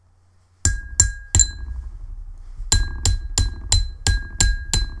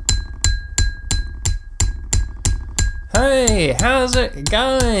Hey, how's it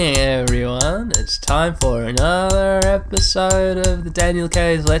going, everyone? It's time for another episode of the Daniel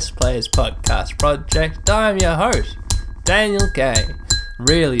K's Let's Plays podcast project. I'm your host, Daniel K.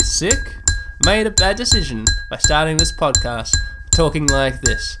 Really sick? Made a bad decision by starting this podcast talking like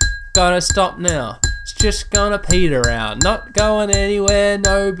this. Gotta stop now. It's just gonna peter out. Not going anywhere,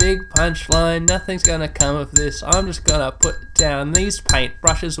 no big punchline. Nothing's gonna come of this. I'm just gonna put down these paint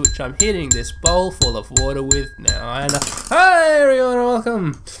brushes, which I'm hitting this bowl full of water with now. And hi everyone,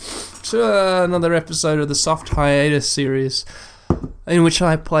 welcome to another episode of the Soft Hiatus series, in which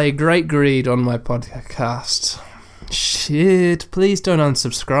I play Great Greed on my podcast. Shit, please don't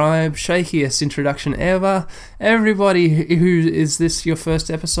unsubscribe. Shakiest introduction ever. Everybody who is this your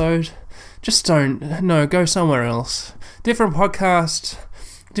first episode, just don't. No, go somewhere else. Different podcast,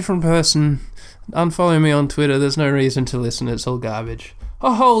 different person. Unfollow me on Twitter. There's no reason to listen. It's all garbage.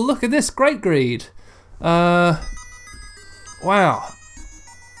 Oh, look at this. Great Greed. Wow.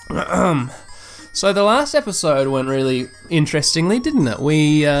 So the last episode went really interestingly, didn't it?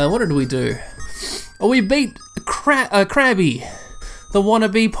 What did we do? Oh, we beat Krabby, the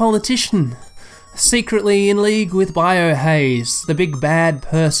wannabe politician, secretly in league with Biohaze, the big bad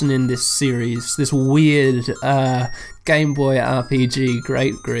person in this series, this weird Game Boy RPG,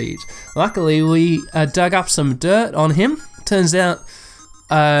 Great Greed. Luckily, we dug up some dirt on him. Turns out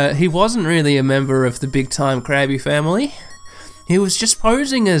he wasn't really a member of the big-time Krabby family. He was just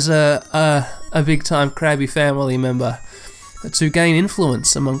posing as a big-time Krabby family member to gain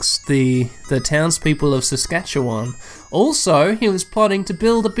influence amongst the townspeople of Saskatchewan. Also, he was plotting to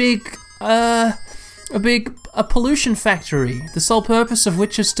build a pollution factory, the sole purpose of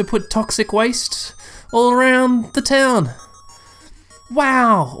which is to put toxic waste all around the town.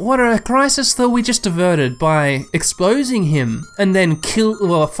 Wow, what a crisis that we just averted by exposing him and then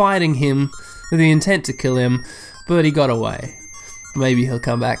fighting him with the intent to kill him, but he got away. Maybe he'll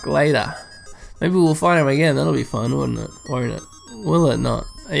come back later. Maybe we'll find him again. That'll be fun, wouldn't it? Won't it? Will it not?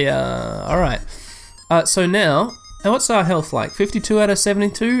 Yeah, alright. So now, what's our health like? 52 out of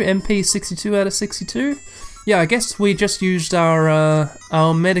 72? MP 62 out of 62? Yeah, I guess we just used our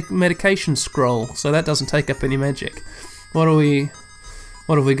medication scroll, so that doesn't take up any magic. What have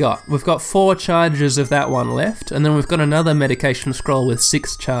we got? We've got 4 charges of that one left, and then we've got another medication scroll with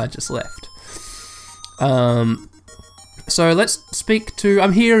 6 charges left. So let's speak to...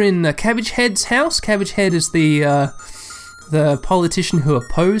 I'm here in Cabbage Head's house. Cabbage Head is the politician who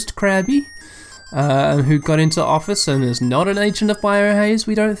opposed Krabby, who got into office and is not an agent of Biohaze,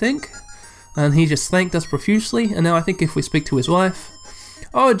 we don't think. And he just thanked us profusely, and now I think if we speak to his wife...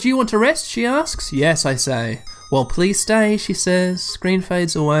 Oh, do you want to rest, she asks. Yes, I say. Well, please stay, she says. Screen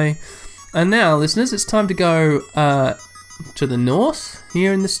fades away. And now, listeners, it's time to go to the north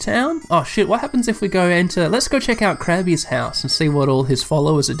here in this town. Oh shit, what happens if we go enter... Let's go check out Krabby's house and see what all his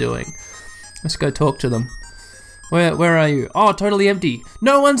followers are doing. Let's go talk to them. Where are you? Oh, totally empty.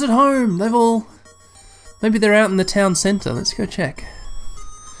 No one's at home. They've all... Maybe they're out in the town centre. Let's go check.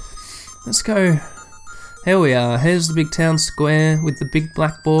 Let's go... Here we are. Here's the big town square with the big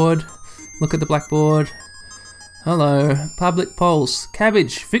blackboard. Look at the blackboard. Hello. Public polls.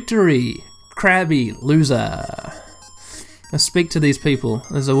 Cabbage, victory. Krabby, loser. Let's speak to these people.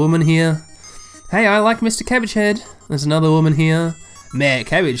 There's a woman here. Hey, I like Mr. Cabbage Head. There's another woman here. Man,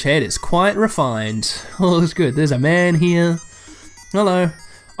 Cabbage Head is quite refined. Oh, that's good. There's a man here. Hello.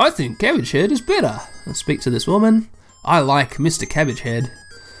 I think Cabbage Head is better. Let's speak to this woman. I like Mr. Cabbage Head.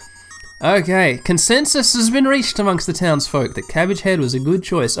 Okay, consensus has been reached amongst the townsfolk that Cabbage Head was a good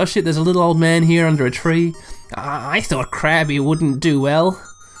choice. Oh shit, there's a little old man here under a tree. I thought Krabby wouldn't do well.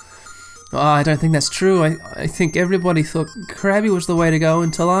 Oh, I don't think that's true. I think everybody thought Krabby was the way to go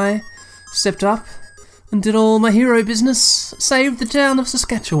until I stepped up and did all my hero business, saved the town of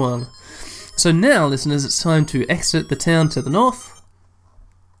Saskatchewan. So now, listeners, it's time to exit the town to the north.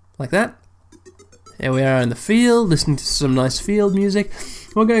 Like that. Here we are in the field, listening to some nice field music.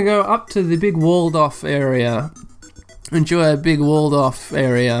 We're going to go up to the big walled-off area. Enjoy a big walled-off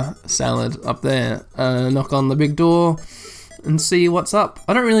area salad up there. Knock on the big door and see what's up.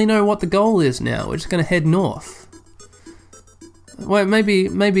 I don't really know what the goal is now. We're just going to head north. Well, maybe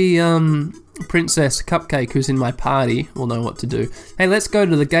Princess Cupcake, who's in my party, will know what to do. Hey, let's go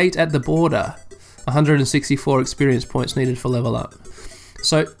to the gate at the border. 164 experience points needed for level up.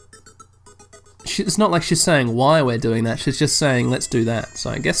 So, it's not like she's saying why we're doing that. She's just saying, let's do that.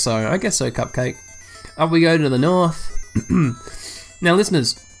 So I guess so, Cupcake. Up we go to the north. Now,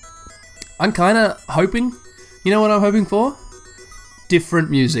 listeners, I'm kind of hoping... You know what I'm hoping for?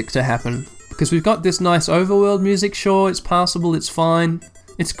 Different music to happen. Because we've got this nice overworld music, sure, it's passable, it's fine,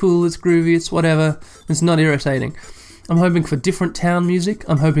 it's cool, it's groovy, it's whatever, it's not irritating. I'm hoping for different town music.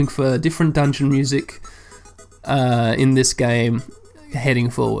 I'm hoping for different dungeon music in this game heading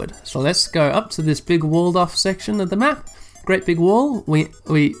forward. So let's go up to this big walled off section of the map. Great big wall.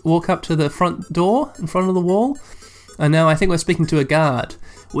 We walk up to the front door in front of the wall. And now I think we're speaking to a guard.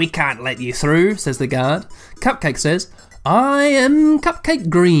 "We can't let you through," says the guard. Cupcake says, "I am Cupcake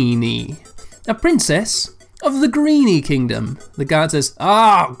Greenie, a princess of the Greenie Kingdom." The guard says,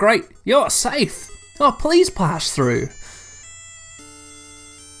 "Oh, great, you're safe. Oh, please pass through."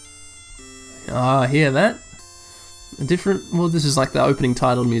 Ah, hear that? This is like the opening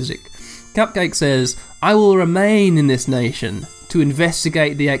title music. Cupcake says, "I will remain in this nation to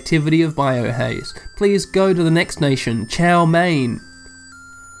investigate the activity of Biohaze. Please go to the next nation, Chow Mein."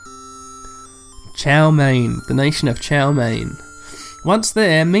 Chow Mein, the nation of Chow Mein. Once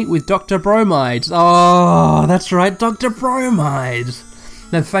there, meet with Dr. Bromide. Oh, that's right, Dr. Bromide.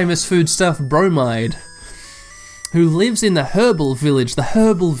 That famous foodstuff Bromide, who lives in the Herbal Village. The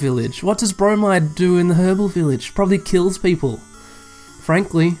Herbal Village. What does Bromide do in the Herbal Village? Probably kills people.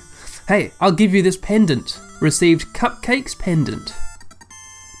 Frankly. Hey, I'll give you this pendant. Received Cupcake's pendant.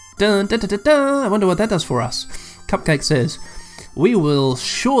 Dun, da, da, da, da. I wonder what that does for us. Cupcake says, "We will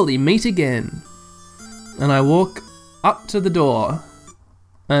surely meet again." And I walk up to the door.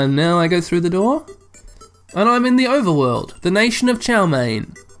 And now I go through the door. And I'm in the overworld. The nation of Chow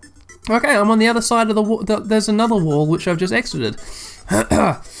Mein. Okay, I'm on the other side of the wall. There's another wall which I've just exited.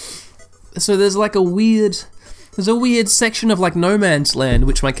 So there's like a weird section of like no man's land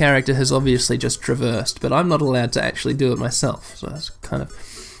which my character has obviously just traversed, but I'm not allowed to actually do it myself. So it's kind of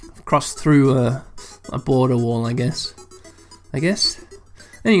crossed through a border wall, I guess.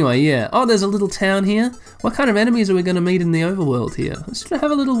 Anyway, yeah. Oh, there's a little town here. What kind of enemies are we going to meet in the overworld here? Let's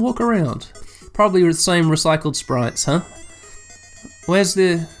have a little walk around. Probably with the same recycled sprites, huh? Where's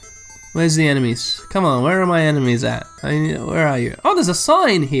the enemies? Come on, where are my enemies at? Where are you? Oh, there's a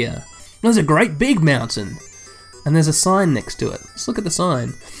sign here. There's a great big mountain. And there's a sign next to it. Let's look at the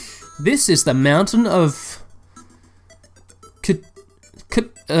sign. This is the mountain of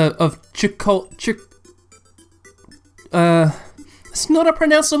it's not a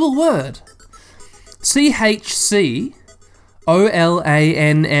pronounceable word. CHCOLANMA.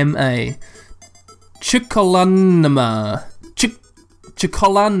 Chikolanma.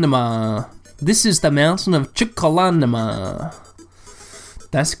 Chikolanma. This is the mountain of Chikolanma.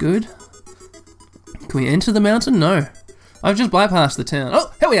 That's good. Can we enter the mountain? No. I've just bypassed the town.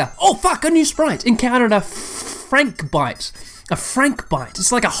 Oh, here we are. Oh, fuck, a new sprite. Encountered a Frankbite. A Frankbite.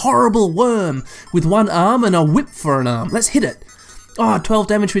 It's like a horrible worm with one arm and a whip for an arm. Let's hit it. Oh, 12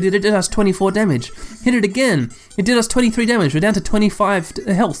 damage we did. It did us 24 damage. Hit it again. It did us 23 damage. We're down to 25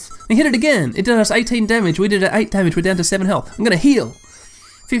 health. And hit it again. It did us 18 damage. We did 8 damage. We're down to 7 health. I'm going to heal.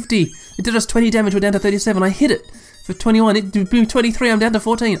 50. It did us 20 damage. We're down to 37. I hit it. For 21. It did me 23. I'm down to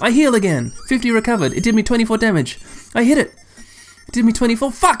 14. I heal again. 50 recovered. It did me 24 damage. I hit it. It did me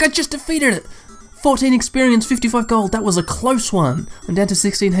 24. Fuck, I just defeated it. 14 experience, 55 gold. That was a close one. I'm down to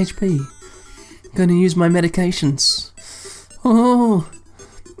 16 HP. I'm going to use my medications. Oh,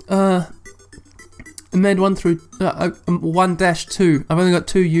 I made 1-2. I've only got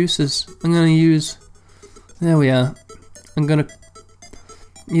 2 uses. I'm going to use, there we are. I'm going to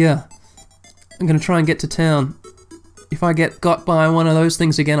try and get to town. If I get got by one of those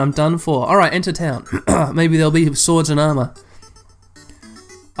things again, I'm done for. Alright, enter town. Maybe there'll be swords and armor.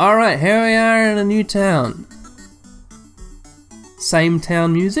 Alright, here we are in a new town. Same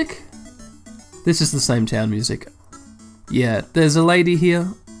town music? This is the same town music. Yeah, there's a lady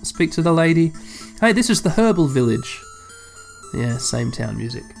here. Speak to the lady. Hey, this is the Herbal Village. Yeah, same town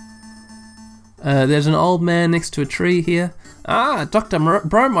music. There's an old man next to a tree here. Ah, Dr.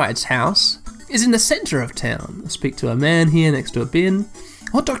 Bromide's house is in the centre of town. Speak to a man here next to a bin.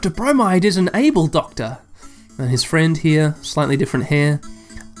 Oh, Dr. Bromide is an able doctor. And his friend here, slightly different hair.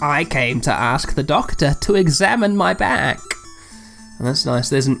 I came to ask the doctor to examine my back. And that's nice.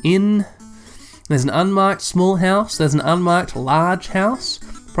 There's an inn. There's an unmarked small house. There's an unmarked large house.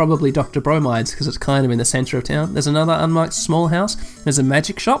 Probably Dr. Bromide's because it's kind of in the centre of town. There's another unmarked small house. There's a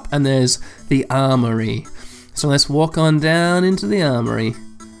magic shop. And there's the armory. So let's walk on down into the armory.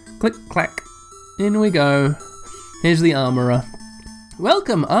 Click, clack. In we go. Here's the armourer.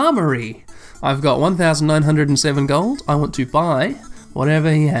 Welcome, armory. I've got 1,907 gold. I want to buy whatever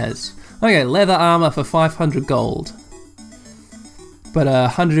he has. Okay, leather armour for 500 gold. But a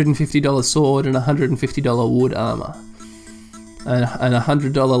 $150 sword and a $150 wood armour. And a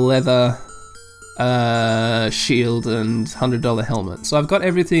 $100 leather shield and $100 helmet. So I've got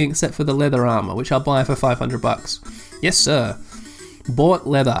everything except for the leather armour, which I'll buy for 500 bucks. Yes, sir. Bought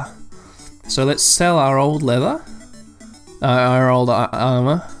leather. So let's sell our old leather. our old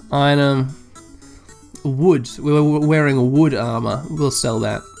armor. Item. Wood. We were wearing a wood armor. We'll sell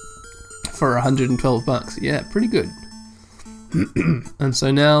that for $112. Yeah, pretty good. And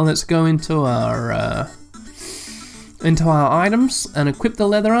so now let's go into our items and equip the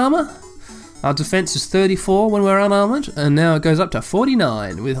leather armor. Our defense is 34 when we're unarmored, and now it goes up to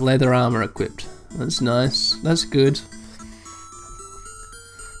 49 with leather armor equipped. That's nice. That's good.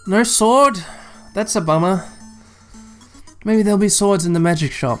 No sword? That's a bummer. Maybe there'll be swords in the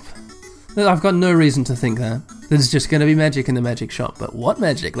magic shop. I've got no reason to think that. There's just going to be magic in the magic shop. But what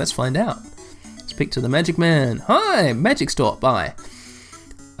magic? Let's find out. Speak to the magic man. Hi, magic store. Buy.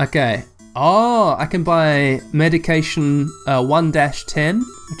 Okay. Oh, I can buy medication 1-10,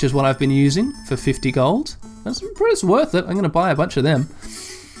 which is what I've been using for 50 gold. That's worth it. I'm going to buy a bunch of them.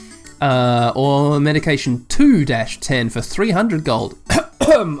 Or medication 2-10 for 300 gold.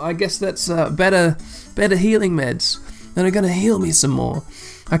 I guess that's better healing meds. And are going to heal me some more.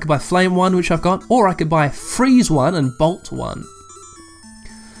 I could buy Flame 1, which I've got, or I could buy Freeze 1 and Bolt 1.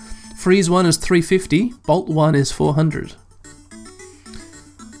 Freeze 1 is 350, Bolt 1 is 400.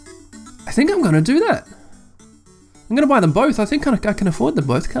 I think I'm going to do that. I'm going to buy them both. I think I can afford them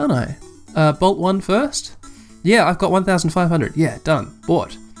both, can't I? Bolt 1 first. Yeah, I've got 1,500. Yeah, done.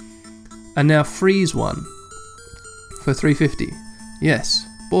 Bought. And now Freeze 1 for 350. Yes,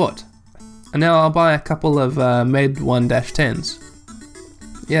 bought. And now I'll buy a couple of Med 1-10s.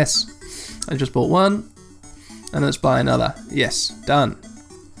 Yes, I just bought one. And let's buy another. Yes, done.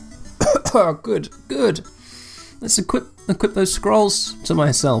 Oh, good. Let's equip those scrolls to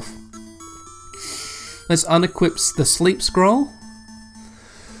myself. Let's unequip the sleep scroll.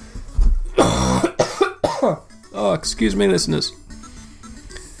 Oh, excuse me, listeners.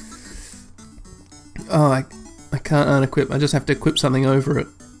 Oh, I can't unequip. I just have to equip something over it.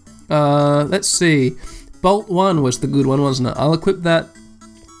 Let's see. Bolt 1 was the good one, wasn't it? I'll equip that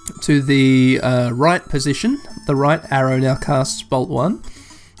to the right position. The right arrow now casts Bolt 1.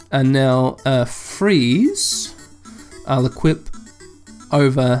 And now Freeze, I'll equip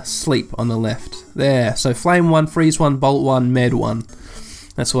over Sleep on the left. There. So Flame 1, Freeze 1, Bolt 1, Med 1.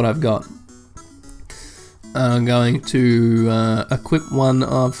 That's what I've got. I'm going to equip one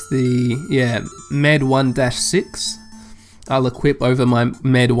of the, Med 1-6. I'll equip over my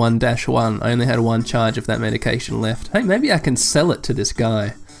Med 1-1. I only had one charge of that medication left. Hey, maybe I can sell it to this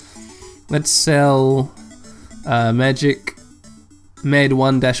guy. Let's sell Magic Med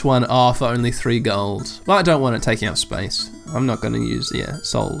 1-1 for only 3 gold. Well, I don't want it taking up space. I'm not going to use,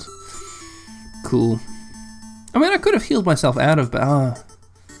 sold. Cool. I mean, I could have healed myself out of, but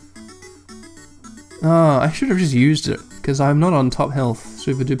I should have just used it, because I'm not on top health,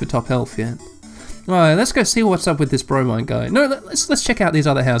 super duper top health yet. Alright, let's go see what's up with this bromide guy. No, let's check out these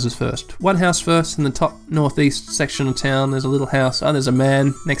other houses first. One house first in the top northeast section of town. There's a little house. Oh, there's a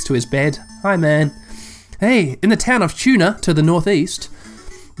man next to his bed. Hi, man. Hey, in the town of Tuna, to the northeast,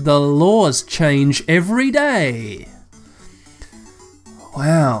 the laws change every day.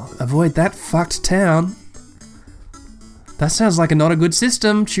 Wow, avoid that fucked town. That sounds like not a good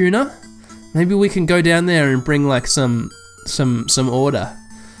system, Tuna. Maybe we can go down there and bring like some order.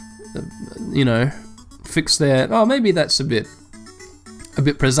 Fix their... Oh, maybe that's a bit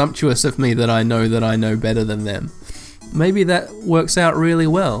presumptuous of me that I know better than them. Maybe that works out really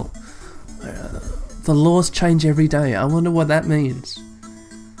well. The laws change every day. I wonder what that means.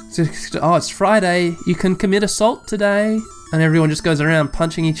 Oh, it's Friday. You can commit assault today. And everyone just goes around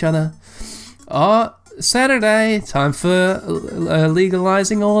punching each other. Oh, Saturday. Time for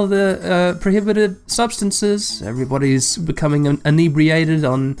legalizing all the prohibited substances. Everybody's becoming inebriated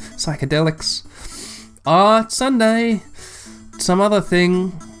on psychedelics. Oh, it's Sunday. Some other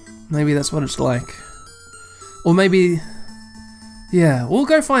thing. Maybe that's what it's like. Or maybe... Yeah, we'll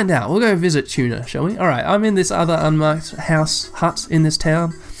go find out. We'll go visit Tuna, shall we? Alright, I'm in this other unmarked hut in this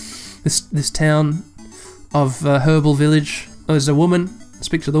town. This town of Herbal Village. Oh, there's a woman.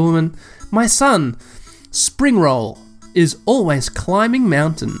 Speak to the woman. My son, Springroll, is always climbing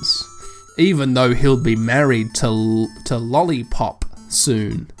mountains, even though he'll be married to Lollipop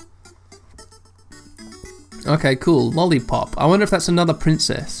soon. Okay, cool. Lollipop. I wonder if that's another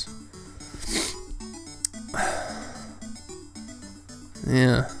princess.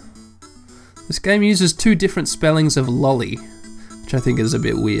 Yeah. This game uses 2 different spellings of lolly, which I think is a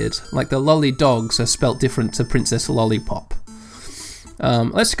bit weird. Like the lolly dogs are spelt different to Princess Lollipop.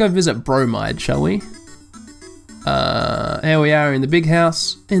 Let's go visit Bromide, shall we? Here we are in the big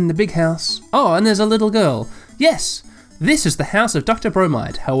house. Oh, and there's a little girl. Yes, this is the house of Dr.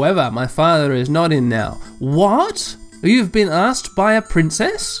 Bromide. However, my father is not in now. What? You've been asked by a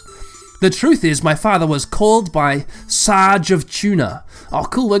princess? The truth is, my father was called by Sarge of Tuna. Oh,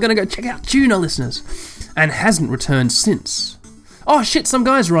 cool, we're going to go check out Tuna, listeners. And hasn't returned since. Oh, shit, some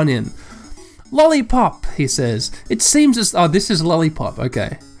guys run in. Lollipop, he says. It seems as... Oh, this is Lollipop,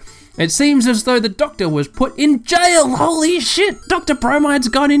 okay. It seems as though the doctor was put in jail. Holy shit, Dr. Bromide's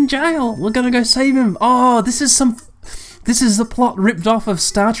gone in jail. We're going to go save him. Oh, this is the plot ripped off of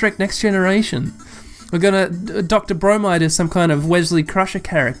Star Trek Next Generation. We're gonna... Dr. Bromide is some kind of Wesley Crusher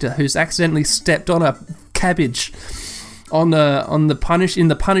character who's accidentally stepped on a cabbage in the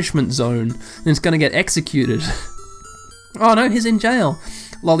punishment zone and is gonna get executed. Oh no, he's in jail.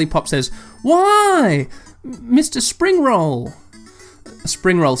 Lollipop says, "Why? Mr. Springroll."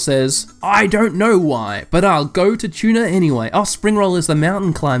 Springroll says, "I don't know why, but I'll go to Tuna anyway." Oh, Springroll is the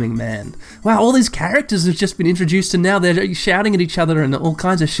mountain climbing man. Wow, all these characters have just been introduced and now they're shouting at each other and all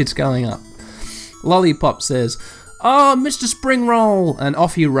kinds of shit's going up. Lollipop says, "Oh, Mr. Springroll," and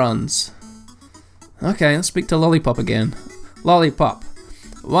off he runs. Okay, let's speak to Lollipop again. Lollipop,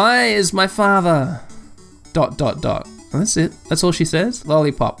 "Why is my father... ... That's it. That's all she says.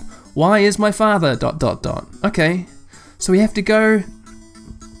 Lollipop, "Why is my father... ... Okay, so we have to go...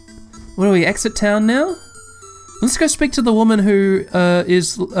 What do we, exit town now? Let's go speak to the woman who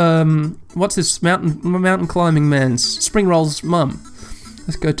is... what's this mountain climbing man's... Springroll's mum.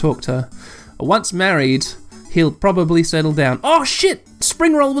 Let's go talk to her. Once married, he'll probably settle down. Oh shit!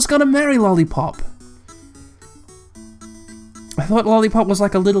 Springroll was gonna marry Lollipop. I thought Lollipop was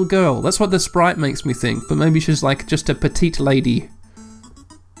like a little girl. That's what the sprite makes me think. But maybe she's like just a petite lady.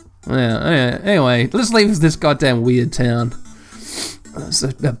 Yeah, anyway, let's leave this goddamn weird town. There's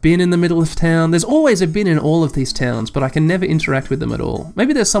a bin in the middle of town. There's always a bin in all of these towns, but I can never interact with them at all.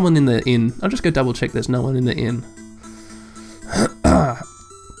 Maybe there's someone in the inn. I'll just go double check there's no one in the inn.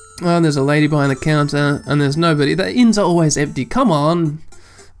 Oh, there's a lady behind the counter, and there's nobody. The inns are always empty. Come on.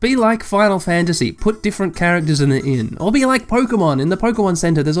 Be like Final Fantasy. Put different characters in the inn. Or be like Pokemon. In the Pokemon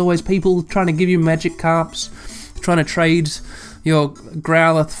Center, there's always people trying to give you magic carps, trying to trade your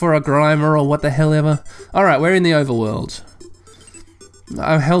Growlithe for a Grimer or what the hell ever. Alright, we're in the overworld.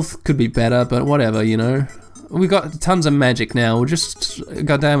 Our health could be better, but whatever, you know. We got tons of magic now. We'll just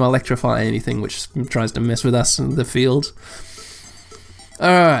goddamn electrify anything which tries to mess with us in the field.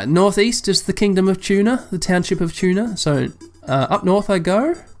 Alright, northeast is the Kingdom of Tuna, the township of Tuna. So, up north I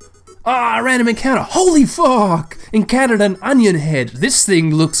go. Ah, random encounter. Holy fuck! Encountered an onion head. This thing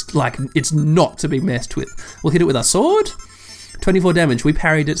looks like it's not to be messed with. We'll hit it with our sword. 24 damage. We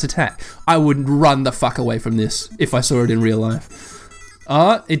parried its attack. I would run the fuck away from this if I saw it in real life.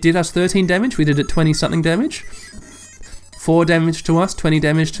 It did us 13 damage. We did it 20 something damage. 4 damage to us, 20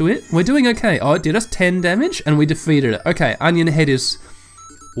 damage to it. We're doing okay. Oh, it did us 10 damage and we defeated it. Okay, onion head is...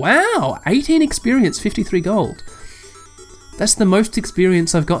 Wow, 18 experience, 53 gold. That's the most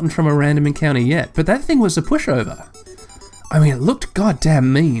experience I've gotten from a random encounter yet, but that thing was a pushover. I mean, it looked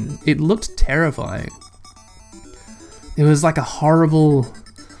goddamn mean. It looked terrifying. It was like a horrible,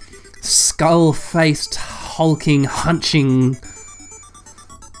 skull-faced, hulking, hunching,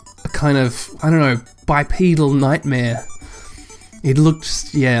 kind of, I don't know, bipedal nightmare. It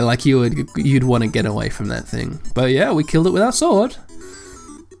looked, yeah, like you'd want to get away from that thing. But yeah, we killed it with our sword.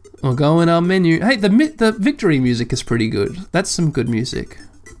 We'll go in our menu. Hey, the victory music is pretty good. That's some good music.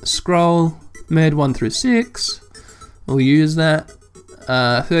 Scroll, med 1 through 6. We'll use that.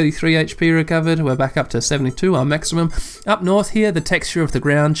 33 HP recovered. We're back up to 72, our maximum. Up north here, the texture of the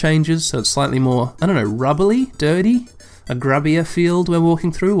ground changes, so it's slightly more, I don't know, rubbly, dirty. A grubbier field we're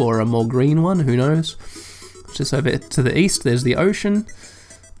walking through, or a more green one, who knows. Just over to the east, there's the ocean.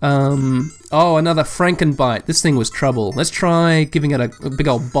 Oh, another Frankenbite. This thing was trouble. Let's try giving it a big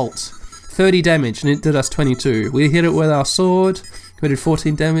old bolt. 30 damage, and it did us 22. We hit it with our sword. We did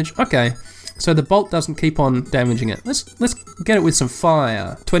 14 damage. Okay, so the bolt doesn't keep on damaging it. Let's get it with some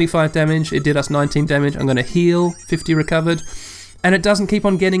fire. 25 damage. It did us 19 damage. I'm going to heal. 50 recovered. And it doesn't keep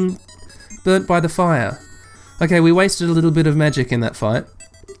on getting burnt by the fire. Okay, we wasted a little bit of magic in that fight.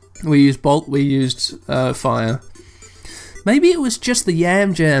 We used bolt. We used fire. Maybe it was just the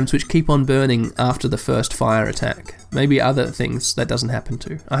yam jams which keep on burning after the first fire attack. Maybe other things that doesn't happen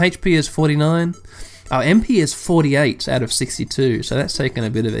to. Our HP is 49. Our MP is 48 out of 62, so that's taken a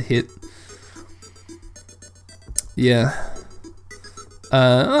bit of a hit. Yeah.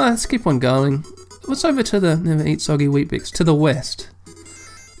 Let's keep on going. What's over to the... Never eat soggy Weet-Bix. To the west.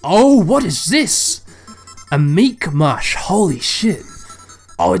 Oh, what is this? A meek mush. Holy shit.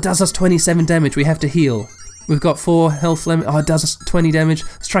 Oh, it does us 27 damage. We have to heal. We've got 4 health limit. Oh, it does us 20 damage.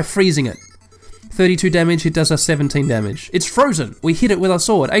 Let's try freezing it. 32 damage. It does us 17 damage. It's frozen. We hit it with our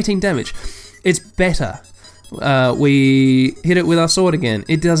sword. 18 damage. It's better We hit it with our sword again.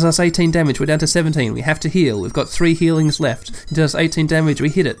 It does us 18 damage. We're down to 17. We have to heal. We've got 3 healings left. It does 18 damage. We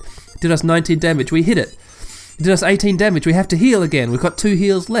hit it. It did us 19 damage. We hit it. It did us 18 damage. We have to heal again. We've got 2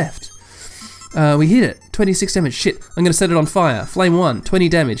 heals left. We hit it. 26 damage. Shit. I'm going to set it on fire. Flame 1. 20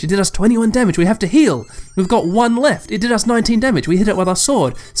 damage. It did us 21 damage. We have to heal. We've got 1 left. It did us 19 damage. We hit it with our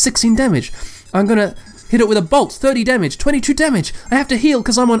sword. 16 damage. I'm going to hit it with a bolt. 30 damage. 22 damage. I have to heal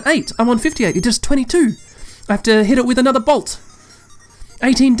because I'm on 8. I'm on 58. It does 22. I have to hit it with another bolt.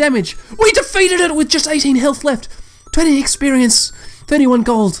 18 damage. We defeated it with just 18 health left. 20 experience. 31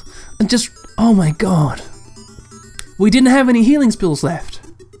 gold. And just... Oh my god. We didn't have any healing spells left.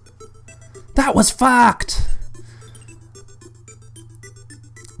 That was fucked.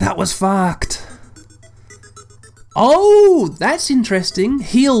 That was fucked. Oh, that's interesting.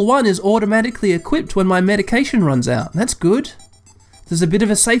 Heal 1 is automatically equipped when my medication runs out. That's good. There's a bit of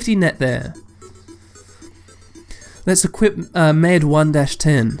a safety net there. Let's equip Med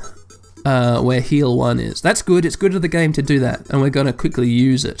 1-10, where Heal 1 is. That's good. It's good of the game to do that, and we're going to quickly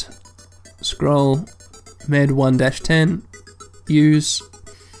use it. Scroll, Med 1-10, use,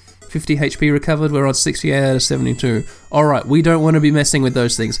 50 HP recovered. We're on 68 out of 72. Alright, we don't want to be messing with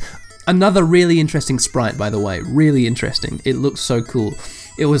those things. Another really interesting sprite, by the way. Really interesting. It looks so cool.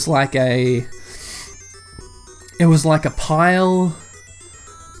 It was like a pile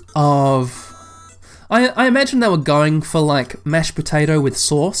of... I imagine they were going for like mashed potato with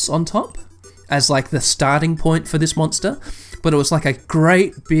sauce on top as like the starting point for this monster, but it was like a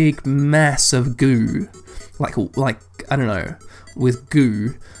great big mass of goo, like I don't know, with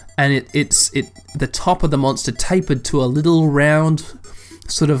goo, and the top of the monster tapered to a little round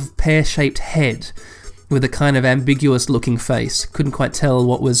sort of pear-shaped head with a kind of ambiguous looking face. Couldn't quite tell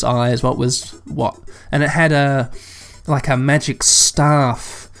what was eyes, what was what, and it had a magic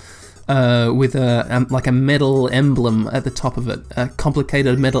staff with a metal emblem at the top of it, a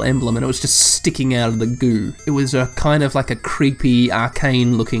complicated metal emblem, and it was just sticking out of the goo. It was a kind of like a creepy,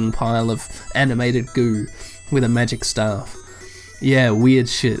 arcane-looking pile of animated goo with a magic staff. Yeah, weird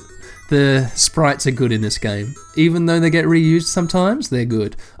shit. The sprites are good in this game. Even though they get reused sometimes, they're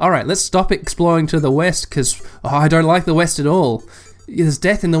good. Alright, let's stop exploring to the west, because I don't like the west at all. There's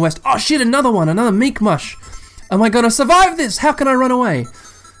death in the west. Oh shit, another one, another meek mush. Am I gonna survive this? How can I run away?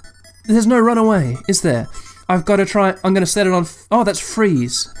 There's no runaway, is there? I've got to try... I'm going to set it on... Oh, that's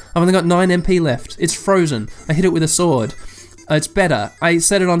freeze. I've only got 9 MP left. It's frozen. I hit it with a sword. It's better. I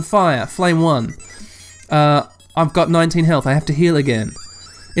set it on fire. Flame 1. I've got 19 health. I have to heal again.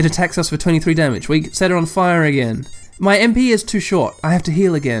 It attacks us for 23 damage. We set it on fire again. My MP is too short. I have to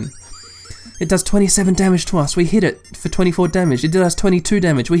heal again. It does 27 damage to us. We hit it for 24 damage. It did us 22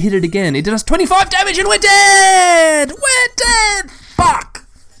 damage. We hit it again. It did us 25 damage and we're dead! We're dead! Fuck!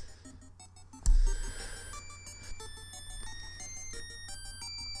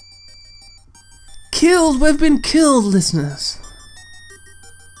 Killed! We've been killed, listeners.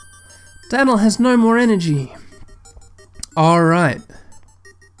 Daniel has no more energy. Alright.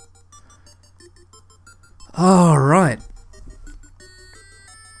 Alright.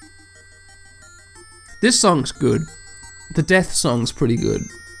 This song's good. The death song's pretty good.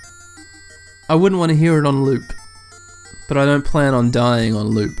 I wouldn't want to hear it on loop, but I don't plan on dying on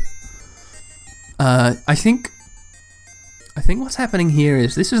loop. I think what's happening here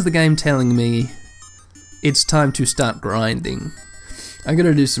is this is the game telling me it's time to start grinding. I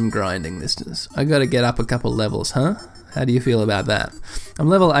gotta do some grinding, listeners. I gotta get up a couple levels, huh? How do you feel about that? I'm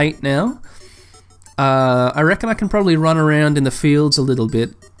level 8 now. I reckon I can probably run around in the fields a little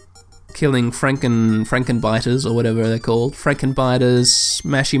bit, killing Frankenbiters, or whatever they're called. Frankenbiters,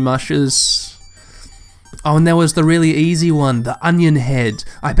 Mashy Mushes. Oh, and there was the really easy one, the Onion Head.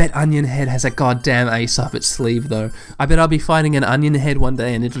 I bet Onion Head has a goddamn ace up its sleeve, though. I bet I'll be fighting an Onion Head one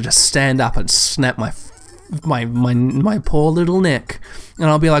day and it'll just stand up and snap my poor little neck, and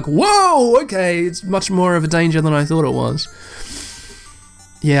I'll be like, whoa, okay, it's much more of a danger than I thought it was.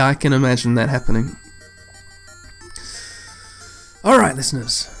 Yeah, I can imagine that happening. Alright,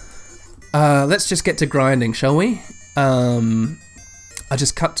 listeners, let's just get to grinding, shall we? I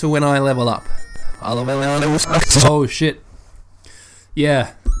just cut to when I level up. Oh shit.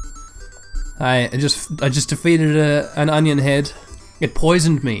 Yeah. I just defeated an onion head. It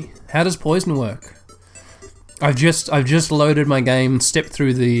poisoned me. How does poison work? I've just loaded my game, stepped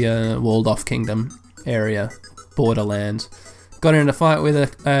through the walled off kingdom area, borderlands. Got in a fight with a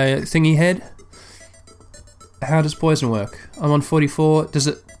thingy head. How does poison work? I'm on 44. Does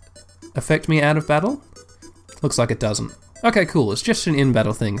it affect me out of battle? Looks like it doesn't. Okay, cool. It's just an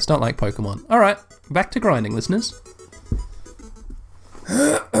in-battle thing. It's not like Pokemon. Alright, back to grinding, listeners.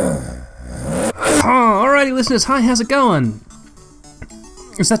 Alright, Alrighty, listeners, hi, how's it going?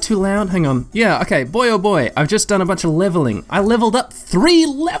 Is that too loud? Hang on. Yeah, okay, boy oh boy, I've just done a bunch of leveling. I leveled up 3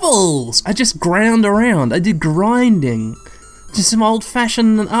 levels! I just ground around. I did grinding. Just some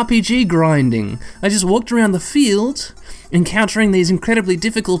old-fashioned RPG grinding. I just walked around the field, encountering these incredibly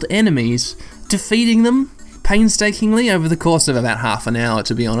difficult enemies, defeating them painstakingly over the course of about half an hour,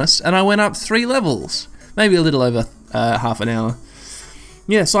 to be honest, and I went up 3 levels. Maybe a little over half an hour.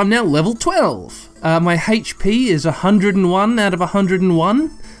 Yeah, so I'm now level 12. My HP is 101 out of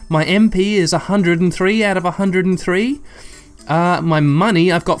 101. My MP is 103 out of 103. My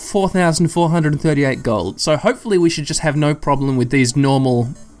money, I've got 4,438 gold. So hopefully we should just have no problem with these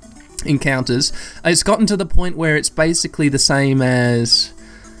normal encounters. It's gotten to the point where it's basically the same as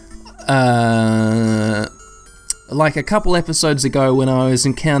like a couple episodes ago when I was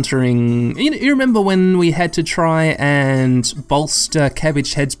encountering... You remember when we had to try and bolster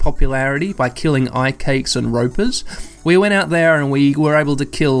Cabbage Head's popularity by killing eye cakes and ropers? We went out there and we were able to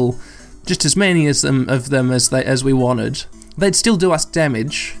kill just as many of them as we wanted. They'd still do us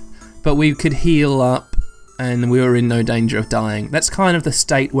damage, but we could heal up and we were in no danger of dying. That's kind of the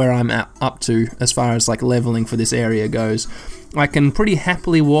state where I'm up to as far as like leveling for this area goes. I can pretty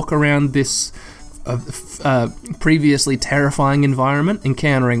happily walk around this previously terrifying environment,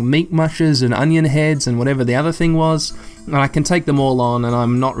 encountering meat mushes and onion heads and whatever the other thing was, and I can take them all on and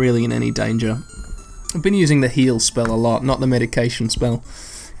I'm not really in any danger. I've been using the heal spell a lot, not the medication spell,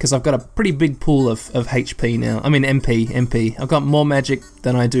 because I've got a pretty big pool of HP now. I mean MP. I've got more magic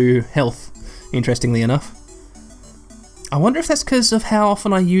than I do health, interestingly enough. I wonder if that's because of how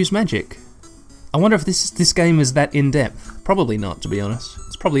often I use magic. I wonder if this game is that in-depth. Probably not, to be honest.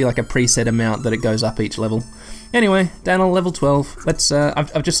 It's probably like a preset amount that it goes up each level. Anyway, down on level 12. Let's.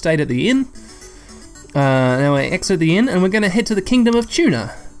 I've just stayed at the inn. Now I exit the inn, and we're going to head to the Kingdom of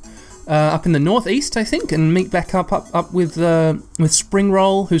Tuna, up in the northeast, I think, and meet back up with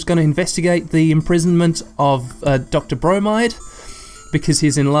Springroll, who's going to investigate the imprisonment of Dr. Bromide, because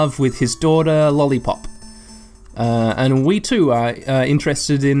he's in love with his daughter Lollipop. And we too are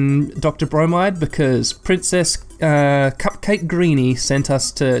interested in Dr. Bromide because Princess Cupcake Greenie sent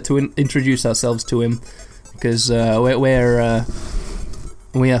us to introduce ourselves to him, because we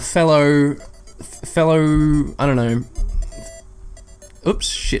are fellow I don't know. Oops,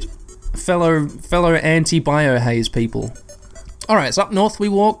 shit. Fellow anti-biohaze people. Alright, so up north we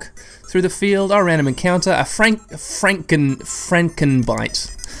walk through the field. Our random encounter, a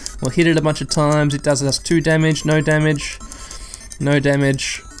Frankenbite. We'll hit it a bunch of times. It does us 2 damage, no damage. We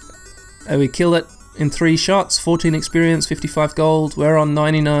kill it in 3 shots, 14 experience, 55 gold. We're on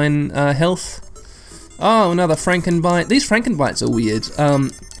 99 health. Oh, another Frankenbite. These Frankenbites are weird.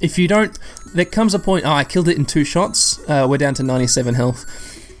 If you don't... There comes a point... Oh, I killed it in 2 shots. We're down to 97 health.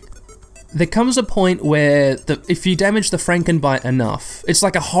 There comes a point where if you damage the Frankenbite enough, it's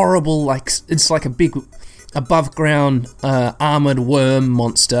like a horrible, it's like a big above ground armored worm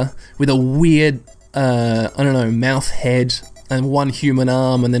monster with a weird, mouth head and 1 human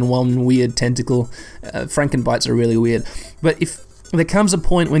arm and then 1 weird tentacle. Frankenbites are really weird. But if there comes a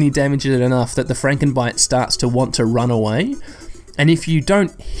point when you damage it enough that the Frankenbite starts to want to run away, and if you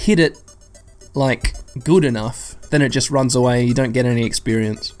don't hit it good enough, then it just runs away. You don't get any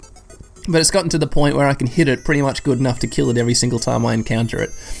experience. But it's gotten to the point where I can hit it pretty much good enough to kill it every single time I encounter it.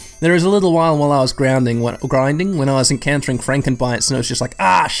 There was a little while I was grinding when I was encountering Frankenbites, and it was just like,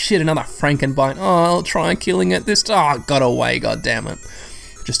 ah, shit, another Frankenbite. Oh, I'll try killing it this time. Oh, got away, goddammit.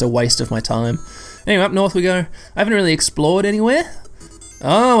 Just a waste of my time. Anyway, up north we go. I haven't really explored anywhere.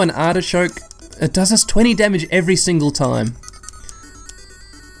 Oh, an artichoke. It does us 20 damage every single time.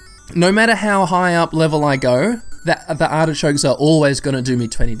 No matter how high up level I go, the artichokes are always going to do me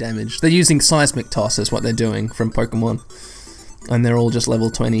 20 damage. They're using Seismic Toss is what they're doing from Pokemon. And they're all just level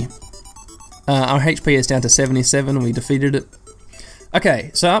 20. Our HP is down to 77 and we defeated it.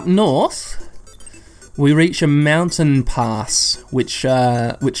 Okay, so up north, we reach a mountain pass, which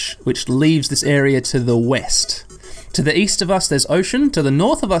leaves this area to the west. To the east of us, there's ocean. To the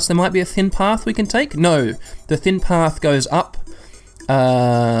north of us, there might be a thin path we can take. No, the thin path goes up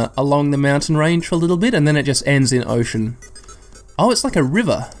along the mountain range for a little bit, and then it just ends in ocean. Oh, it's like a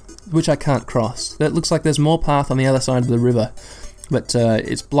river, which I can't cross. That looks like there's more path on the other side of the river, but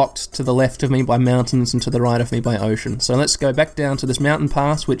it's blocked to the left of me by mountains and to the right of me by ocean. So let's go back down to this mountain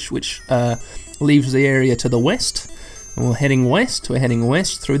pass, which leaves the area to the west. And we're heading west. We're heading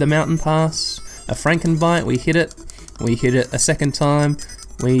west through the mountain pass. A Frankenbite, we hit it. We hit it a second time.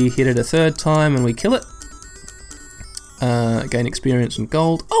 We hit it a third time, and we kill it. Gain experience and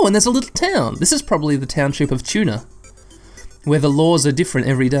gold. Oh, and there's a little town. This is probably the township of Tuna, where the laws are different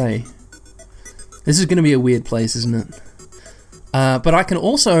every day. This is going to be a weird place, isn't it? But I can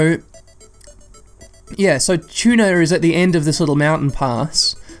also... Yeah, so Tuna is at the end of this little mountain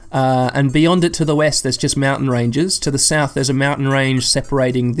pass, and beyond it to the west there's just mountain ranges. To the south there's a mountain range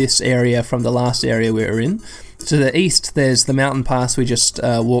separating this area from the last area we were in. To the east there's the mountain pass we just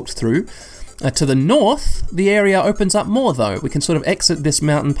walked through. To the north, the area opens up more though. We can sort of exit this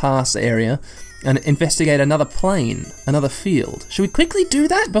mountain pass area and investigate another plain, another field. Should we quickly do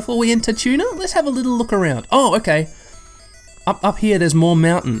that before we enter Tuna? Let's have a little look around. Oh, okay. Up here there's more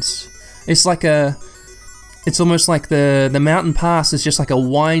mountains. It's like it's almost like the mountain pass is just like a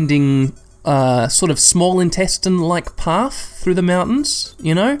winding sort of small intestine-like path through the mountains,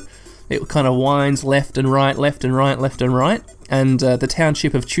 you know? It kind of winds left and right, left and right, left and right. And the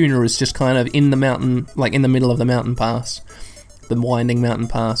township of Tuna is just kind of in the mountain, like in the middle of the mountain pass. The winding mountain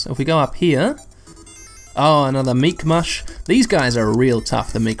pass. If we go up here... Oh, another Meekmush. These guys are real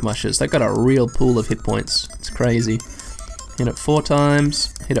tough, the Meekmushes. They've got a real pool of hit points. It's crazy. Hit it 4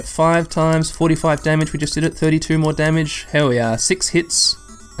 times, hit it 5 times, 45 damage, we just did it, 32 more damage. Here we are, 6 hits,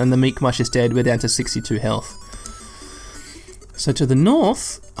 and the Meekmush is dead, we're down to 62 health. So to the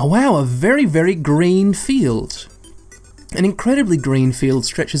north, oh wow, a very, very green field. An incredibly green field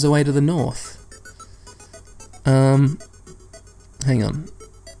stretches away to the north. Hang on.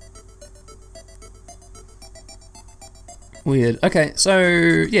 Weird. Okay, so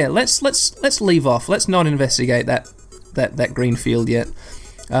yeah, let's leave off. Let's not investigate that green field yet.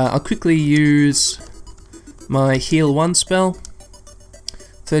 I'll quickly use my heal 1 spell.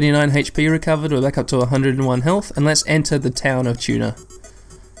 39 HP recovered. We're back up to 101 health, and let's enter the town of Tuna.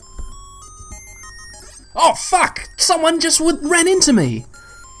 Oh fuck! Someone just ran into me.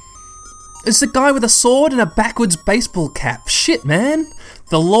 It's the guy with a sword and a backwards baseball cap. Shit, man.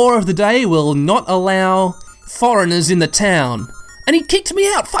 The law of the day will not allow foreigners in the town. And he kicked me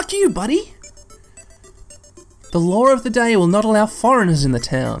out. Fuck you, buddy. The law of the day will not allow foreigners in the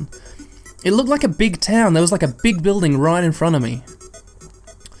town. It looked like a big town. There was like a big building right in front of me.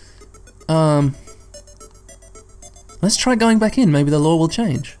 Let's try going back in. Maybe the law will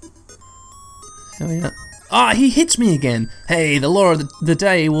change. Here we are. Ah, he hits me again. Hey, the law of the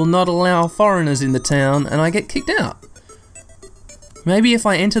day will not allow foreigners in the town, and I get kicked out. Maybe if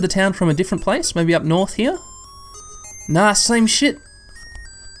I enter the town from a different place, maybe up north here? Nah, same shit.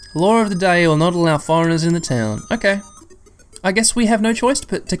 Law of the day will not allow foreigners in the town. Okay. I guess we have no choice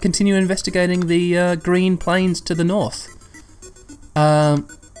but to continue investigating the green plains to the north.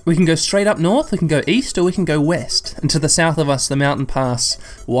 We can go straight up north, we can go east, or we can go west. And to the south of us, the mountain pass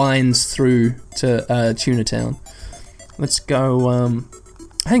winds through to Tuna Town. Let's go...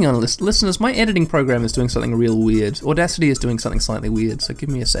 hang on, listeners, my editing program is doing something real weird. Audacity is doing something slightly weird, so give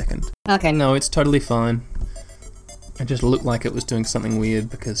me a second. Okay, no, it's totally fine. It just looked like it was doing something weird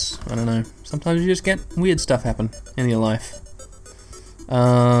because, I don't know, sometimes you just get weird stuff happen in your life.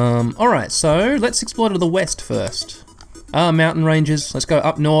 Alright, so let's explore to the west first. Mountain ranges. Let's go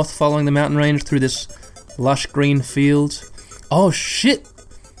up north, following the mountain range through this lush green field. Oh shit!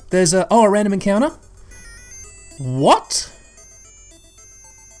 There's a random encounter? What?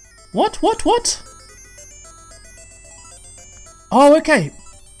 What? Oh, okay.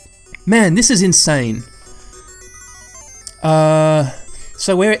 Man, this is insane.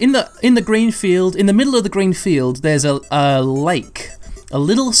 So we're in the green field. In the middle of the green field, there's a lake, a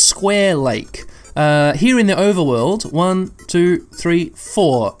little square lake. Here in the overworld, 1, 2, 3,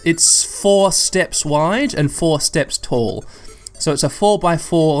 4. It's 4 steps wide and 4 steps tall. So it's a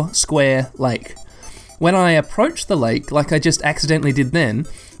 4x4 square lake. When I approach the lake, like I just accidentally did then,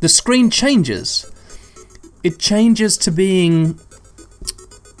 the screen changes. It changes to being...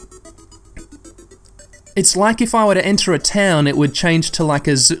 It's like if I were to enter a town, it would change to like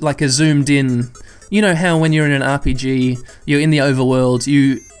a zoomed in... You know how when you're in an RPG, you're in the overworld,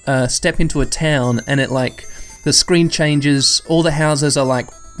 you step into a town and it like... The screen changes, all the houses are like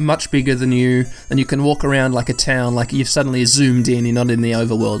much bigger than you, and you can walk around like a town, like you've suddenly zoomed in, you're not in the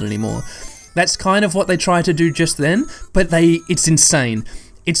overworld anymore. That's kind of what they try to do just then, but it's insane.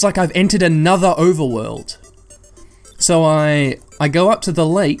 It's like I've entered another overworld. So I go up to the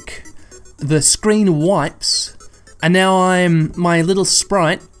lake, the screen wipes, and now my little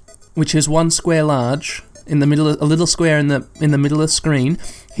sprite, which is 1 square large, in the middle, a little square in the middle of the screen,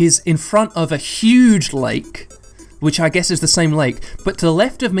 is in front of a huge lake, which I guess is the same lake, but to the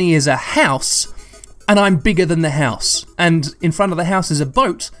left of me is a house, and I'm bigger than the house. And in front of the house is a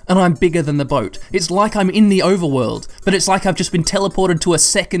boat, and I'm bigger than the boat. It's like I'm in the overworld, but it's like I've just been teleported to a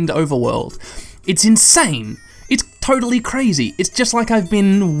second overworld. It's insane. It's totally crazy. It's just like I've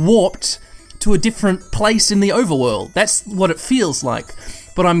been warped to a different place in the overworld. That's what it feels like.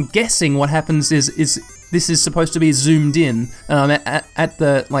 But I'm guessing what happens is this is supposed to be zoomed in, and I'm at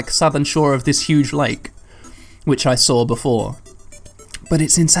the southern shore of this huge lake, which I saw before. But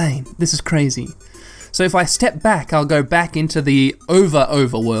it's insane. This is crazy. So if I step back, I'll go back into the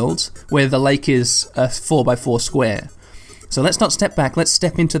overworld, where the lake is a 4x4 square. So let's not step back, let's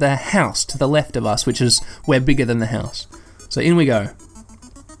step into the house to the left of us, which is, we're bigger than the house. So in we go.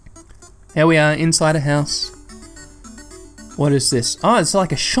 Here we are, inside a house. What is this? Oh, it's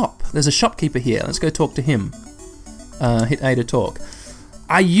like a shop. There's a shopkeeper here. Let's go talk to him. Hit A to talk.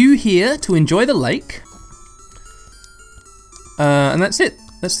 Are you here to enjoy the lake? And that's it.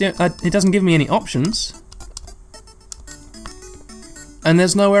 It doesn't give me any options. And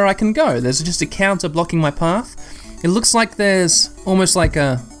there's nowhere I can go. There's just a counter blocking my path. It looks like there's almost like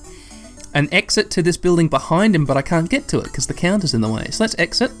an exit to this building behind him, but I can't get to it because the counter's in the way. So let's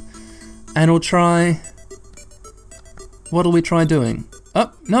exit, and we'll try... What'll we try doing?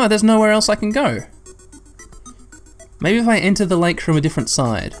 Oh, no, there's nowhere else I can go. Maybe if I enter the lake from a different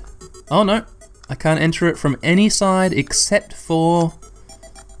side. Oh no, I can't enter it from any side except for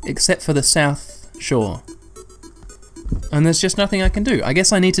the south shore. And there's just nothing I can do. I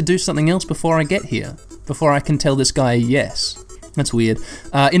guess I need to do something else before I get here. Before I can tell this guy yes. That's weird.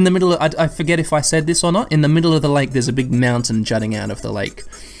 In the middle of... I forget if I said this or not. In the middle of the lake, there's a big mountain jutting out of the lake.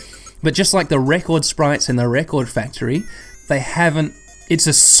 But just like the record sprites in the Record Factory, they haven't... It's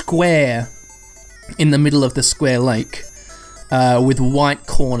a square in the middle of the square lake with white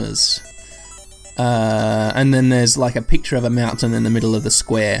corners. And then there's like a picture of a mountain in the middle of the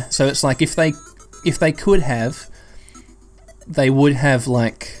square. So it's like if they could have, they would have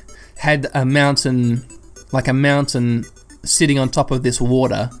like had a mountain sitting on top of this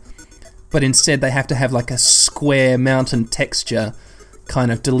water, but instead they have to have like a square mountain texture,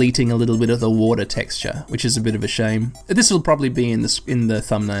 kind of deleting a little bit of the water texture, which is a bit of a shame. This will probably be in the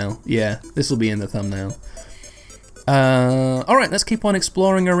thumbnail. Yeah, this will be in the thumbnail. Alright, let's keep on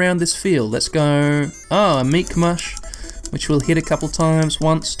exploring around this field. Let's go... Oh, a Meek Mush, which we'll hit a couple times.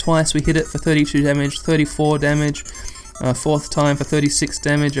 Once, twice we hit it for 32 damage, 34 damage. A fourth time for 36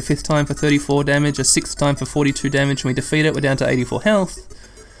 damage, a fifth time for 34 damage, a sixth time for 42 damage, and we defeat it. We're down to 84 health.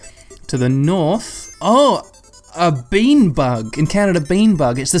 To the north... Oh! A bean bug. Encountered a bean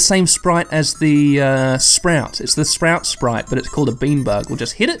bug. It's the same sprite as the sprout. It's the sprout sprite, but it's called a bean bug. We'll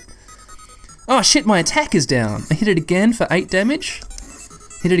just hit it. Oh shit, my attack is down. I hit it again for 8 damage.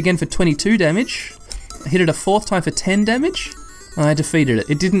 Hit it again for 22 damage. I hit it a fourth time for 10 damage. I defeated it.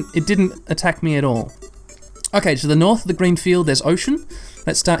 It didn't attack me at all. Okay, to the north of the green field there's ocean.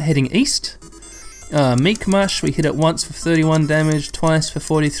 Let's start heading east. Meek Mush, we hit it once for 31 damage, twice for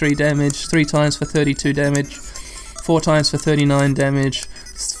 43 damage, 3 times for 32 damage, 4 times for 39 damage,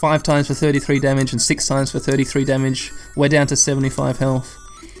 5 times for 33 damage, and 6 times for 33 damage. We're down to 75 health.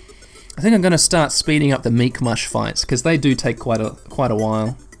 I think I'm going to start speeding up the Meek Mush fights, because they do take quite a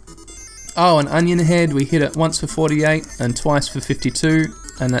while. Oh, an Onion Head, we hit it once for 48, and twice for 52,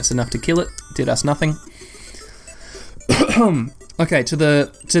 and that's enough to kill it. Did us nothing. Okay, to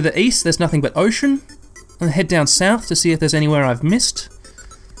the east there's nothing but ocean. I'll head down south to see if there's anywhere I've missed.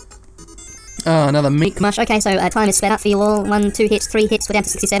 Another Meek Mush. Okay, so time is sped up for you all. 1, 2 hits, 3 hits, we're down to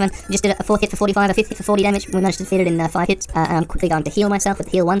 67. We just did a 4th hit for 45, a 5th hit for 40 damage. We managed to defeat it in 5 hits. I'm quickly going to heal myself with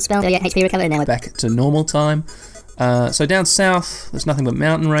the heal 1 spell. 38 HP recovered, and now we're back to normal time. So down south, there's nothing but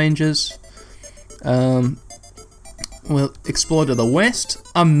mountain ranges. We'll explore to the west.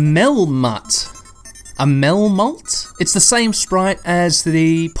 A Melmut. A Melmult? It's the same sprite as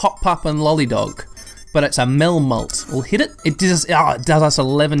the Pop Pup and Lollydog, but it's a Melmult. We'll hit it. It does us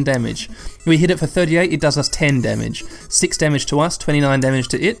 11 damage. We hit it for 38, it does us 10 damage. 6 damage to us, 29 damage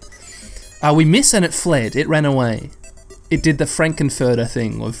to it. We miss and it fled. It ran away. It did the Frankenfurter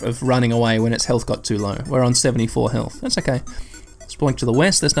thing of running away when its health got too low. We're on 74 health. That's okay. Exploring to the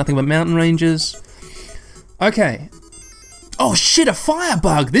west, there's nothing but mountain ranges. Okay. Oh shit, a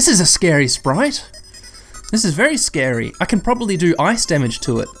Firebug! This is a scary sprite. This is very scary. I can probably do ice damage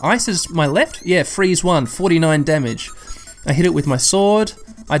to it. Ice is my left? Yeah, freeze 1, 49 damage. I hit it with my sword.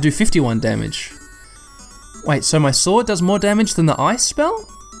 I do 51 damage. Wait, so my sword does more damage than the ice spell?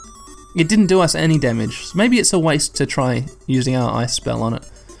 It didn't do us any damage. So maybe it's a waste to try using our ice spell on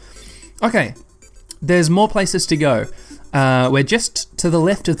it. Okay, there's more places to go. We're just to the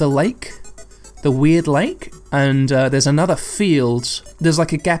left of the lake, the weird lake, and there's another field. There's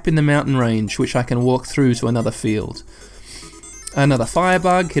like a gap in the mountain range which I can walk through to another field. Another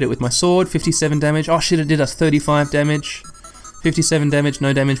Firebug, hit it with my sword, 57 damage. Oh shit, it did us 35 damage. 57 damage,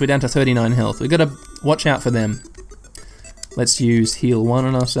 no damage, we're down to 39 health. We've got to watch out for them. Let's use heal 1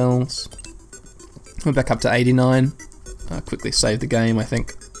 on ourselves. We're back up to 89. I'll quickly save the game, I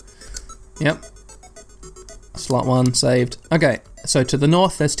think. Yep. Slot 1 saved. Okay, so to the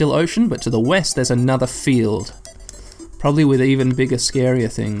north there's still ocean, but to the west there's another field. Probably with even bigger,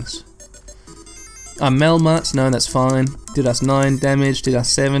 scarier things. Melmuts, no, that's fine. Did us 9 damage, did us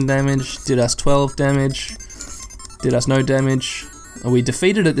 7 damage, did us 12 damage, did us no damage. We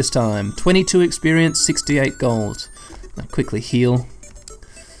defeated it this time. 22 experience, 68 gold. I'll quickly heal.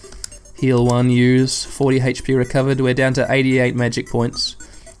 Heal 1, use. 40 HP recovered. We're down to 88 magic points.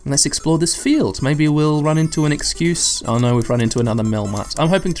 Let's explore this field. Maybe we'll run into an excuse. Oh no, we've run into another Melmut. I'm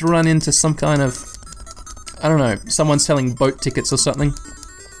hoping to run into some kind of, I don't know, someone selling boat tickets or something.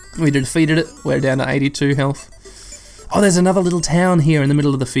 We defeated it. We're down to 82 health. Oh, there's another little town here in the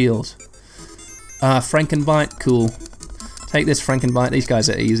middle of the field. Frankenbite, cool. Take this, Frankenbite. These guys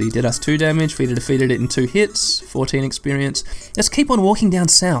are easy. Did us 2 damage. We defeated it in 2 hits. 14 experience. Let's keep on walking down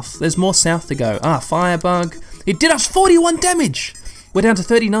south. There's more south to go. Firebug. It did us 41 damage. We're down to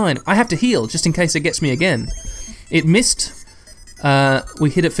 39. I have to heal just in case it gets me again. It missed. We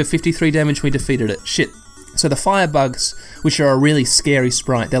hit it for 53 damage. We defeated it. Shit. So the firebugs, which are a really scary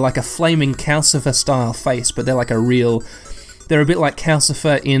sprite, they're like a flaming Calcifer style face, but they're like a real... They're a bit like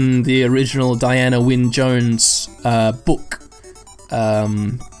Calcifer in the original Diana Wynne Jones book,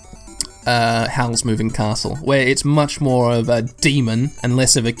 Howl's Moving Castle, where it's much more of a demon and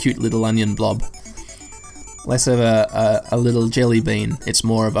less of a cute little onion blob. Less of a little jelly bean. It's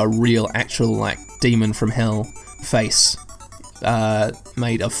more of a real, actual, like, demon from hell face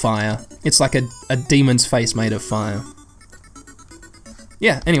made of fire. It's like a demon's face made of fire.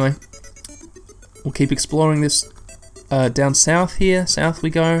 Yeah, anyway. We'll keep exploring this. Down south here. South we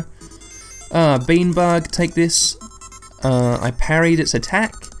go. Beanbug, take this. I parried its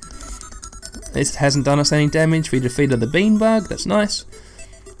attack. It hasn't done us any damage. We defeated the beanbug. That's nice.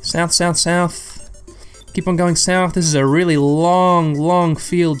 South, south, south. Keep on going south. This is a really long, long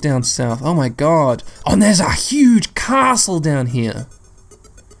field down south. Oh my god. Oh, and there's a huge castle down here.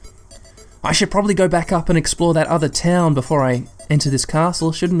 I should probably go back up and explore that other town before I enter this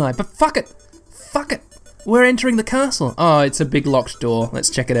castle, shouldn't I? But fuck it. Fuck it. We're entering the castle. Oh, it's a big locked door. Let's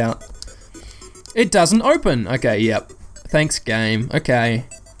check it out. It doesn't open. Okay, yep. Thanks, game. Okay.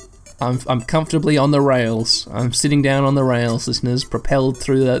 I'm comfortably on the rails. I'm sitting down on the rails, listeners, propelled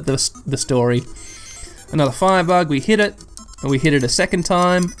through the story. Another firebug. We hit it. And we hit it a second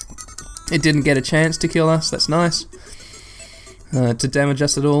time. It didn't get a chance to kill us. That's nice. To damage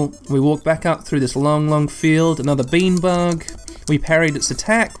us at all. We walk back up through this long, long field. Another beanbug. We parried its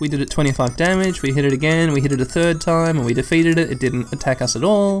attack, we did it 25 damage, we hit it again, we hit it a third time, and we defeated it. It didn't attack us at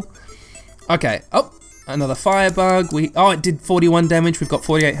all. Okay, oh, another firebug. It did 41 damage, we've got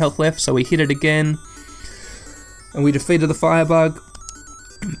 48 health left, so we hit it again. And we defeated the firebug.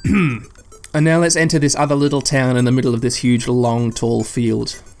 And now let's enter this other little town in the middle of this huge, long, tall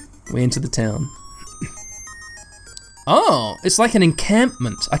field. We enter the town. Oh, it's like an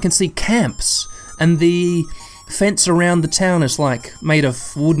encampment. I can see camps, and the fence around the town is like made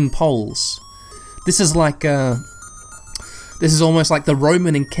of wooden poles. This is like this is almost like the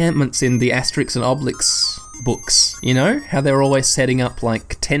Roman encampments in the Asterix and Obelix books, you know? How they're always setting up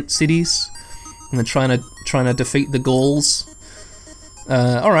like tent cities and they're trying to defeat the Gauls.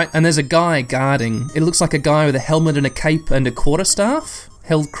 Alright, and there's a guy guarding. It looks like a guy with a helmet and a cape and a quarterstaff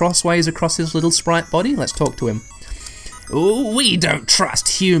held crossways across his little sprite body. Let's talk to him. Ooh, we don't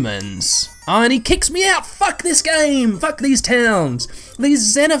trust humans. Oh, and he kicks me out. Fuck this game. Fuck these towns.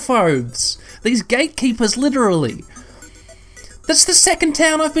 These xenophobes. These gatekeepers, literally. That's the second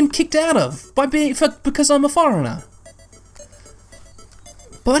town I've been kicked out of because I'm a foreigner.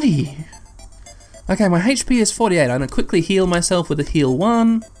 Buddy. Okay, my HP is 48. I'm going to quickly heal myself with a heal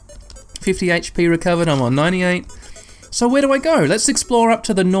 1. 50 HP recovered. I'm on 98. So where do I go? Let's explore up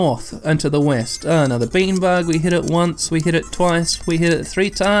to the north and to the west. Another beanbug. We hit it once, we hit it twice, we hit it 3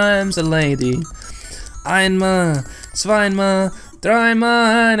 times, a lady. Einmal, zweimal,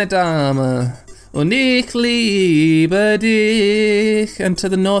 dreimal eine Dame. Und ich liebe dich. And to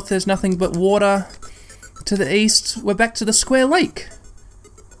the north there's nothing but water. To the east, we're back to the square lake.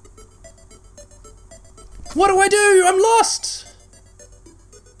 What do I do? I'm lost!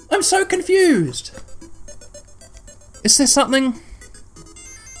 I'm so confused. Is there something?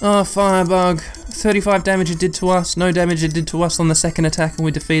 Oh, firebug. 35 damage it did to us. No damage it did to us on the second attack and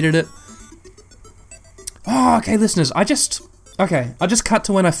we defeated it. Oh, okay, listeners. I just cut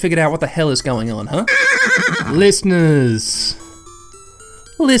to when I figured out what the hell is going on, huh? Listeners,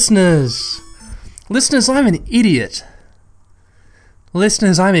 I'm an idiot.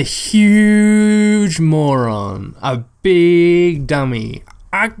 Listeners, I'm a huge moron. A big dummy.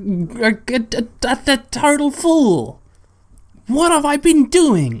 A total fool. What have I been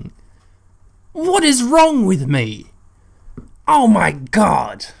doing? What is wrong with me? Oh my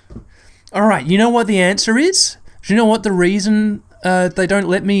God. Alright, you know what the answer is? Do you know what the reason they don't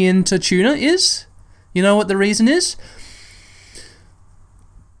let me into Tuna is? You know what the reason is?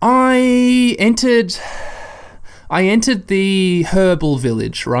 I entered the herbal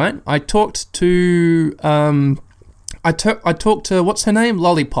village, right? I talked to what's her name?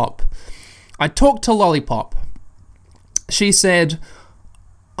 Lollipop. I talked to Lollipop. She said,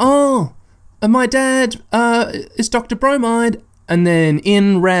 "Oh, my dad is Dr. Bromide." And then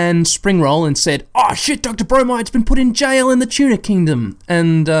in ran Springroll and said, "Oh shit, Dr. Bromide's been put in jail in the Tuna Kingdom."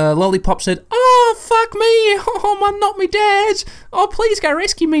 And Lollipop said, "Oh, fuck me. Oh, not me dad. Oh, please go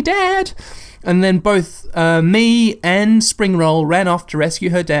rescue me dad." And then both me and Springroll ran off to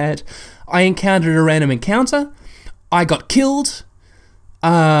rescue her dad. I encountered a random encounter. I got killed.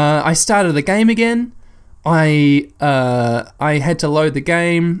 I started the game again. I had to load the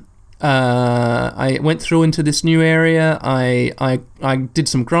game. I went through into this new area. I did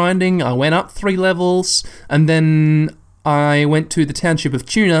some grinding. I went up 3 levels, and then I went to the township of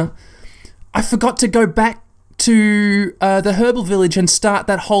Tuna. I forgot to go back to the herbal village and start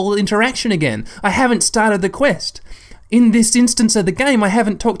that whole interaction again. I haven't started the quest. In this instance of the game, I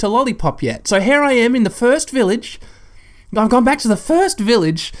haven't talked to Lollipop yet. So here I am in the first village. I've gone back to the first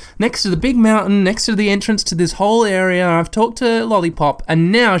village, next to the big mountain, next to the entrance to this whole area. I've talked to Lollipop,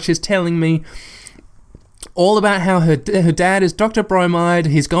 and now she's telling me all about how her dad is Dr. Bromide.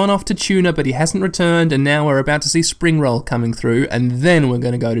 He's gone off to Tuna, but he hasn't returned, and now we're about to see Springroll coming through, and then we're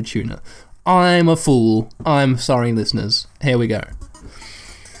going to go to Tuna. I'm a fool. I'm sorry, listeners. Here we go.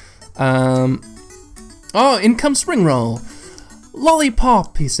 In comes Springroll.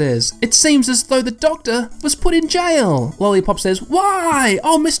 "Lollipop," he says, "it seems as though the doctor was put in jail." Lollipop says, "Why?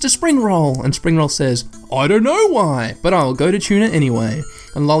 Oh, Mr. Springroll." And Springroll says, "I don't know why, but I'll go to Tuna anyway."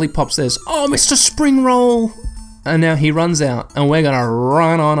 And Lollipop says, "Oh, Mr. Springroll." And now he runs out, and we're going to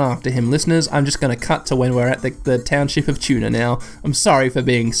run on after him. Listeners, I'm just going to cut to when we're at the township of Tuna now. I'm sorry for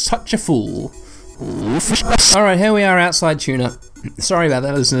being such a fool. Alright, here we are outside Tuna. Sorry about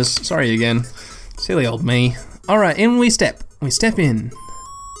that, listeners. Sorry again. Silly old me. Alright, in we step. We step in.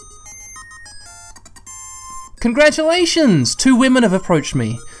 "Congratulations! 2 women have approached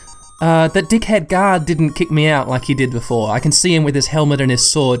me. That dickhead guard didn't kick me out like he did before. I can see him with his helmet and his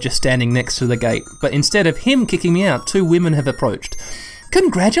sword just standing next to the gate. But instead of him kicking me out, 2 women have approached.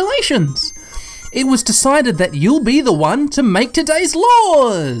 Congratulations! It was decided that you'll be the one to make today's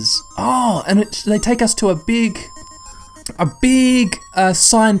laws!" Oh, and they take us to a big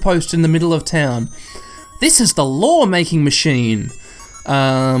signpost in the middle of town. "This is the law-making machine.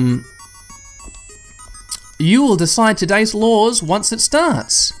 You will decide today's laws once it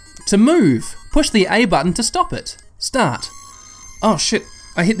starts. To move, push the A button to stop it. Start." Oh shit,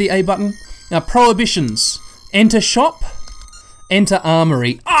 I hit the A button. Now, prohibitions. Enter shop, enter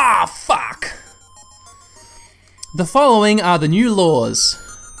armory. Ah, fuck! "The following are the new laws."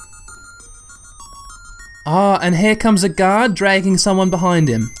 And here comes a guard dragging someone behind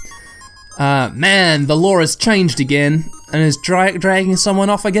him. Man, the law has changed again, and is dragging someone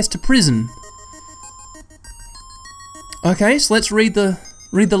off, I guess, to prison. Okay, so let's read the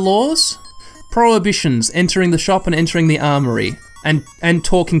laws. Prohibitions: entering the shop and entering the armory, and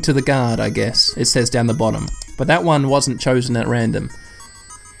talking to the guard, I guess, it says down the bottom. But that one wasn't chosen at random.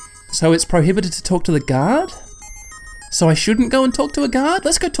 So it's prohibited to talk to the guard? So I shouldn't go and talk to a guard?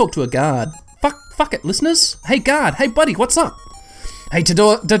 Let's go talk to a guard. Fuck it, listeners. Hey guard, hey buddy, what's up? "Hey,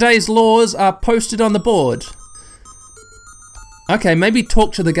 today's laws are posted on the board." Okay, maybe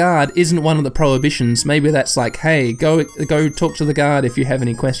talk to the guard isn't one of the prohibitions. Maybe that's like, hey, go talk to the guard if you have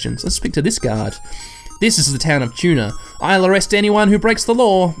any questions. Let's speak to this guard. "This is the town of Tuna. I'll arrest anyone who breaks the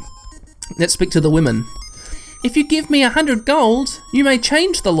law." Let's speak to the women. "If you give me 100 gold, you may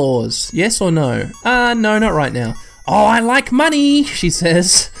change the laws. Yes or no?" No, not right now." "Oh, I like money," she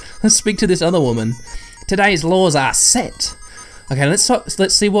says. Let's speak to this other woman. "Today's laws are set." Okay,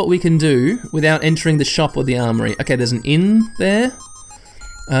 let's see what we can do without entering the shop or the armory. Okay, there's an inn there.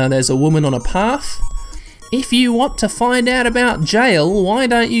 There's a woman on a path. "If you want to find out about jail, why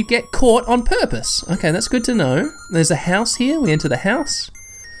don't you get caught on purpose?" Okay, that's good to know. There's a house here. We enter the house.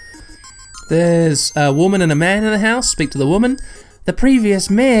 There's a woman and a man in the house. Speak to the woman. "The previous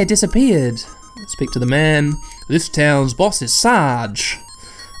mayor disappeared." Speak to the man. "This town's boss is Sarge."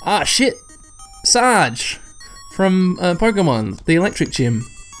 Ah, shit. Sarge. From Pokemon, the electric gym.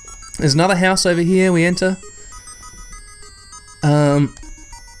 There's another house over here. We enter.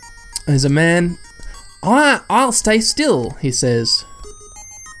 There's a man. "I'll stay still," he says.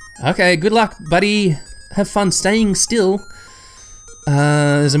 "Okay, good luck, buddy. Have fun staying still."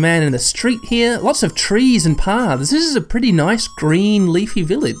 There's a man in the street here. Lots of trees and paths. This is a pretty nice green leafy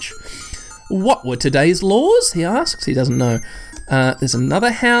village. What were today's laws? He asks. He doesn't know. There's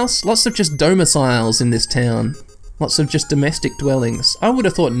another house. Lots of just domiciles in this town. Lots of just domestic dwellings. I would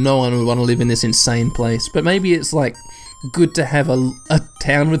have thought no one would want to live in this insane place, but maybe it's like good to have a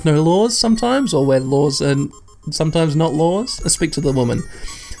town with no laws sometimes, or where laws are sometimes not laws. Let's speak to the woman.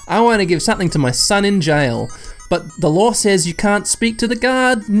 I want to give something to my son in jail, but the law says you can't speak to the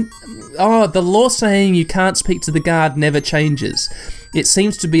guard. Oh, the law saying you can't speak to the guard never changes. It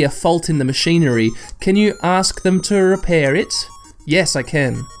seems to be a fault in the machinery. Can you ask them to repair it? Yes, I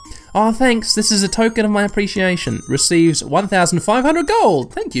can. Oh, thanks. This is a token of my appreciation. Receives 1,500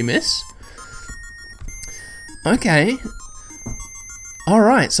 gold. Thank you, miss. Okay.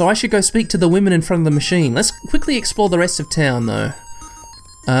 Alright, so I should go speak to the women in front of the machine. Let's quickly explore the rest of town, though.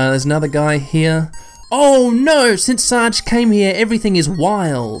 There's another guy here. Oh no! Since Sarge came here, everything is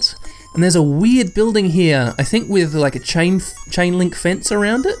wild. And there's a weird building here, I think with like a chain link fence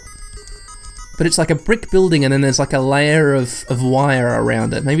around it. But it's like a brick building and then there's like a layer of wire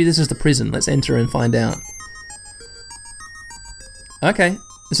around it. Maybe this is the prison. Let's enter and find out. Okay,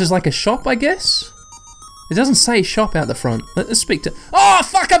 this is like a shop, I guess? It doesn't say shop out the front. Let's speak to... Oh,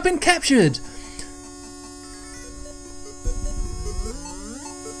 fuck, I've been captured!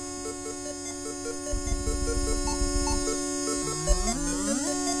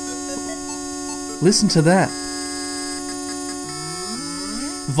 Listen to that.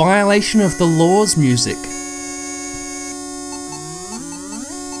 Violation of the laws music.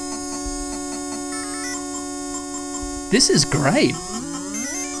 This is great.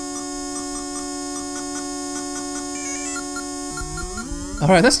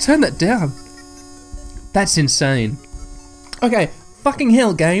 Alright, let's turn that down. That's insane. Okay, fucking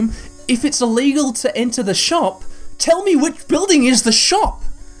hell, game. If it's illegal to enter the shop, tell me which building is the shop.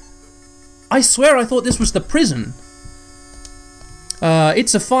 I swear I thought this was the prison.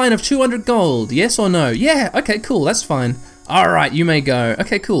 It's a fine of 200 gold, yes or no? Yeah, okay, cool, that's fine. Alright, you may go.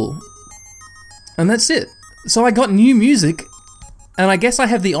 Okay, cool. And that's it. So I got new music, and I guess I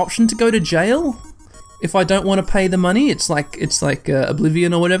have the option to go to jail if I don't want to pay the money. It's like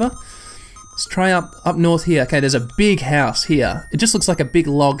Oblivion or whatever. Let's try up north here. Okay, there's a big house here. It just looks like a big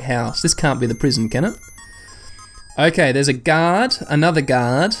log house. This can't be the prison, can it? Okay, there's a guard, another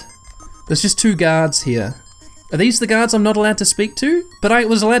guard. There's just two guards here. Are these the guards I'm not allowed to speak to? But I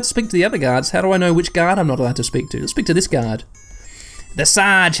was allowed to speak to the other guards. How do I know which guard I'm not allowed to speak to? Let's speak to this guard. The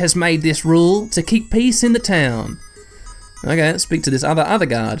Sarge has made this rule to keep peace in the town. Okay, let's speak to this other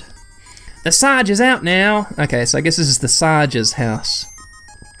guard. The Sarge is out now. Okay, so I guess this is the Sarge's house.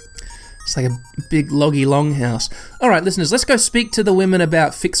 It's like a big loggy long house. Alright, listeners, let's go speak to the women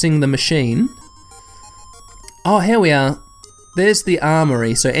about fixing the machine. Oh, here we are. There's the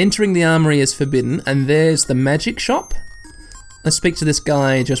armory. So entering the armory is forbidden. And there's the magic shop. Let's speak to this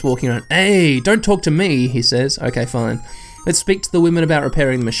guy just walking around. Hey, don't talk to me, he says. Okay, fine. Let's speak to the women about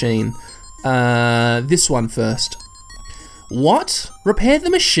repairing the machine. This one first. What? Repair the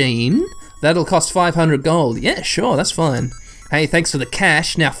machine? That'll cost 500 gold. Yeah, sure, that's fine. Hey, thanks for the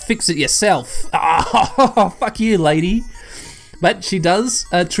cash. Now fix it yourself. Oh, fuck you, lady. But she does,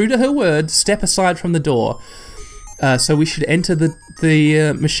 true to her word, step aside from the door. So we should enter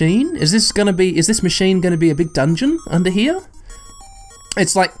the machine. Is this machine gonna be a big dungeon under here?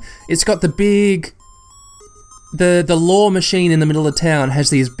 It's like it's got the big the law machine in the middle of town has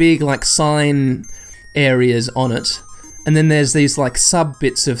these big like sign areas on it. And then there's these like sub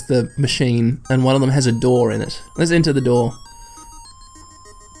bits of the machine, and one of them has a door in it. Let's enter the door.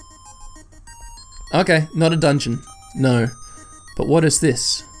 Okay, not a dungeon. No. But what is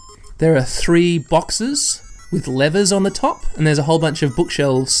this? There are 3 boxes with levers on the top, and there's a whole bunch of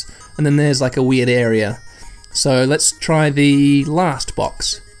bookshelves, and then there's like a weird area. So let's try the last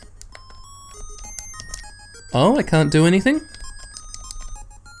box. Oh, I can't do anything?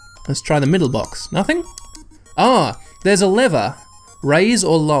 Let's try the middle box. Nothing? Ah, there's a lever. Raise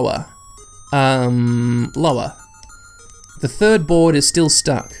or lower? Lower. The third board is still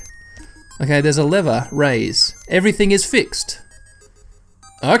stuck. Okay, there's a lever. Raise. Everything is fixed.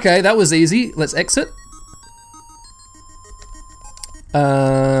 Okay, that was easy. Let's exit.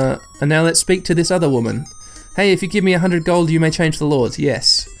 And now let's speak to this other woman. Hey, if you give me 100 gold, you may change the laws.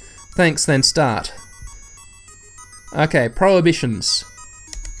 Yes. Thanks, then start. Okay, prohibitions.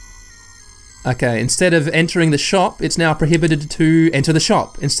 Okay, instead of entering the shop, it's now prohibited to enter the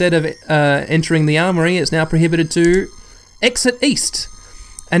shop. Instead of entering the armory, it's now prohibited to exit east.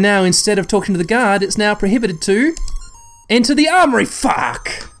 And now instead of talking to the guard, it's now prohibited to enter the armory.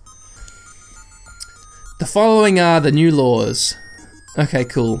 Fuck! The following are the new laws. Okay,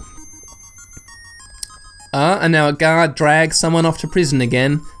 cool. And now a guard drags someone off to prison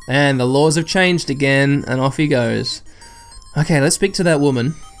again, and the laws have changed again, and off he goes. Okay, let's speak to that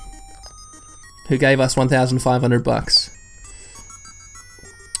woman who gave us $1,500.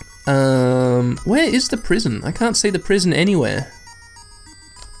 Where is the prison? I can't see the prison anywhere.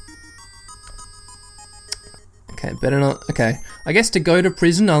 Okay, better not. Okay, I guess to go to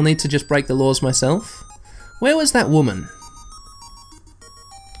prison, I'll need to just break the laws myself. Where was that woman?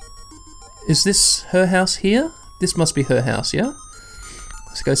 Is this her house here? This must be her house, yeah?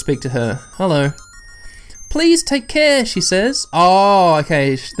 Let's go speak to her. Hello. Please take care, she says. Oh,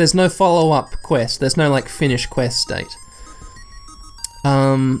 okay. There's no follow-up quest. There's no, like, finish quest state.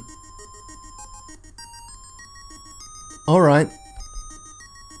 Alright.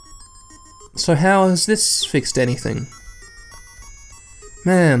 So how has this fixed anything?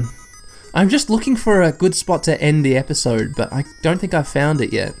 Man, I'm just looking for a good spot to end the episode, but I don't think I've found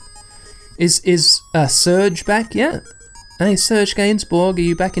it yet. Is Serge back yet? Hey, Serge Gainsbourg, are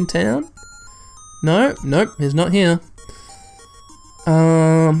you back in town? No? Nope, he's not here.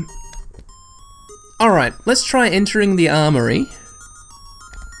 Alright, let's try entering the armory.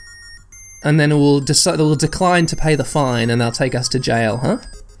 And then we'll decline to pay the fine and they'll take us to jail, huh?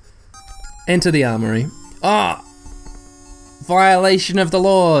 Enter the armory. Ah! Violation of the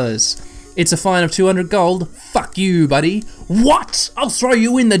laws. It's a fine of 200 gold. Fuck you, buddy. What? I'll throw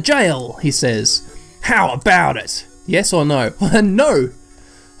you in the jail, he says. How about it? Yes or no? No.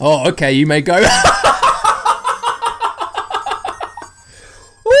 Oh, okay, you may go.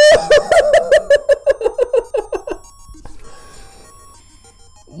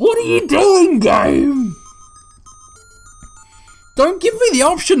 What are you doing, game? Don't give me the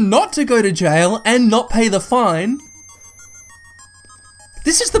option not to go to jail and not pay the fine.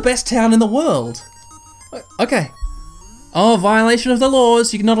 This is the best town in the world. Okay. Oh, violation of the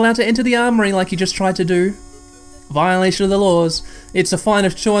laws. You're not allowed to enter the armory like you just tried to do. Violation of the laws. It's a fine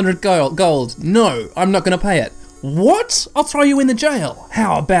of 200 gold. No, I'm not going to pay it. What? I'll throw you in the jail.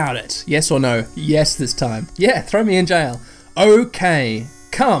 How about it? Yes or no? Yes this time. Yeah, throw me in jail. Okay,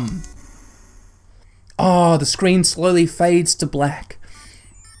 come. Oh, the screen slowly fades to black.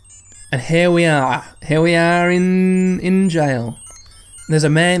 And here we are. Here we are in jail. There's a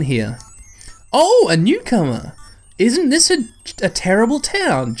man here. Oh, a newcomer. Isn't this a terrible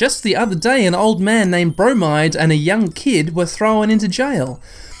town? Just the other day, an old man named Bromide and a young kid were thrown into jail.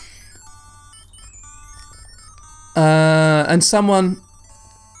 And someone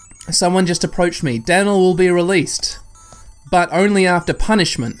just approached me. Daniel will be released, but only after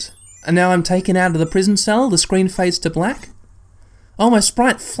punishment. And now I'm taken out of the prison cell. The screen fades to black. Oh, my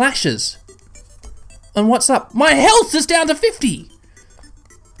sprite flashes. And what's up? My health is down to 50.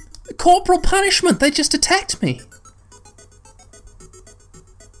 Corporal punishment. They just attacked me.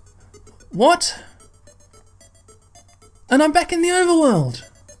 What? And I'm back in the overworld.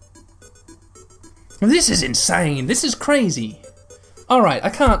 This is insane. This is crazy. Alright, I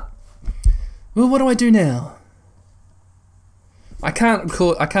can't... Well, what do I do now? I can't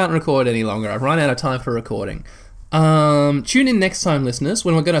record any longer. I've run out of time for recording. Tune in next time, listeners,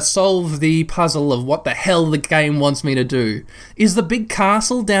 when we're going to solve the puzzle of what the hell the game wants me to do. Is the big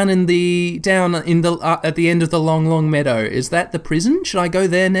castle at the end of the long meadow, is that the prison? Should I go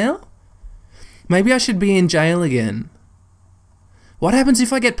there now? Maybe I should be in jail again. What happens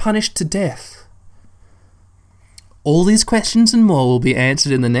if I get punished to death? All these questions and more will be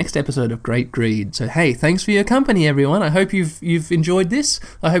answered in the next episode of Great Greed. So hey, thanks for your company, everyone. I hope you've enjoyed this.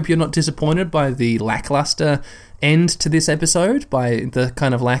 I hope you're not disappointed by the lackluster end to this episode, by the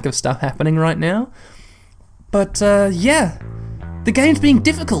kind of lack of stuff happening right now. But yeah, the game's being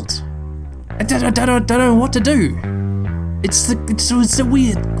difficult. I don't know what to do. It's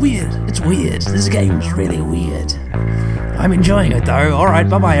weird. It's weird. This game's really weird. I'm enjoying it though. All right,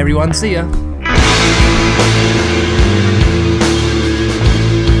 bye bye everyone. See ya.